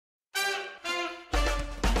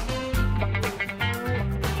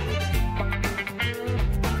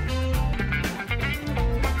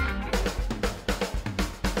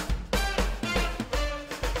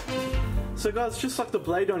So guys, just like the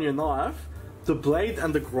blade on your knife, the blade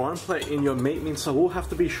and the grind plate in your meat mincer will have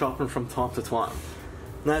to be sharpened from time to time.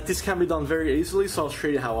 Now this can be done very easily, so I'll show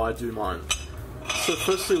you how I do mine. So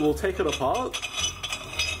firstly we'll take it apart.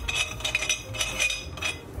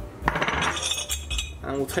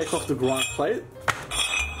 And we'll take off the grind plate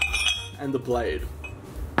and the blade.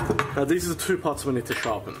 Now these are the two parts we need to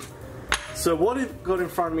sharpen. So what I've got in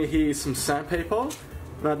front of me here is some sandpaper.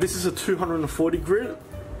 Now this is a 240 grit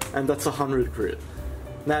and that's a 100 grit.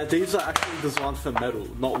 Now these are actually designed for metal,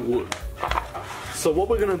 not wood. So what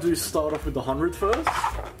we're going to do is start off with the 100 first.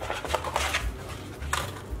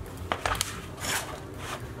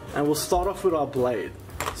 And we'll start off with our blade.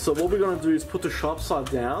 So what we're going to do is put the sharp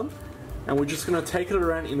side down and we're just going to take it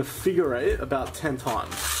around in a figure 8 about 10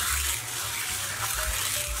 times.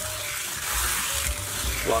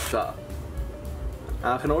 Like that. And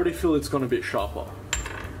I can already feel it's going to be sharper.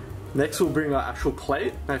 Next we'll bring our actual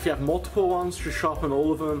plate. Now if you have multiple ones, just sharpen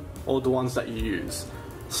all of them or the ones that you use.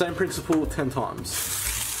 Same principle 10 times.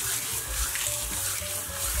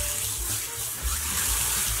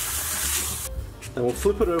 Then we'll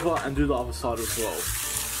flip it over and do the other side as well.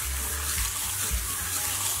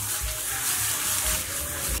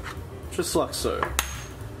 Just like so.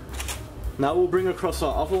 Now we'll bring across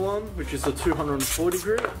our other one, which is the 240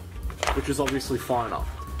 grit, which is obviously finer.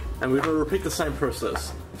 And we're going to repeat the same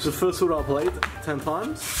process. So first with our blade 10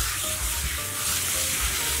 times.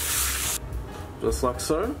 Just like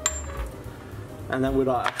so. And then with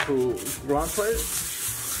our actual grind plate,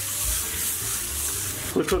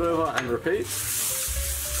 flip it over and repeat.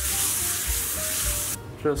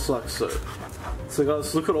 Just like so. So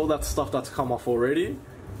guys, look at all that stuff that's come off already.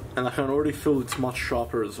 And I can already feel it's much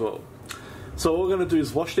sharper as well. So what we're going to do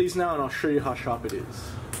is wash these now and I'll show you how sharp it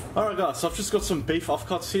is. Alright guys, so I've just got some beef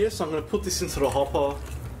offcuts here, so I'm going to put this into the hopper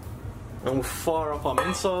and we'll fire up our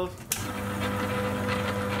mincer.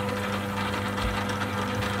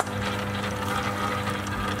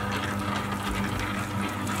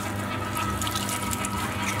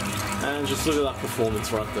 And just look at that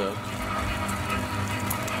performance right there.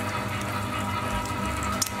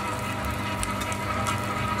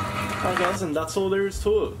 Alright guys, and that's all there is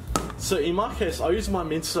to it. So in my case, I use my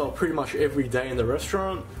mincer pretty much every day in the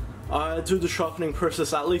restaurant. I do the sharpening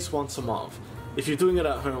process at least once a month. If you're doing it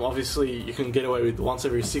at home, obviously you can get away with once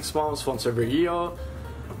every 6 months, once every year,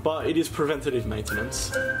 but it is preventative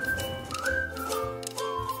maintenance.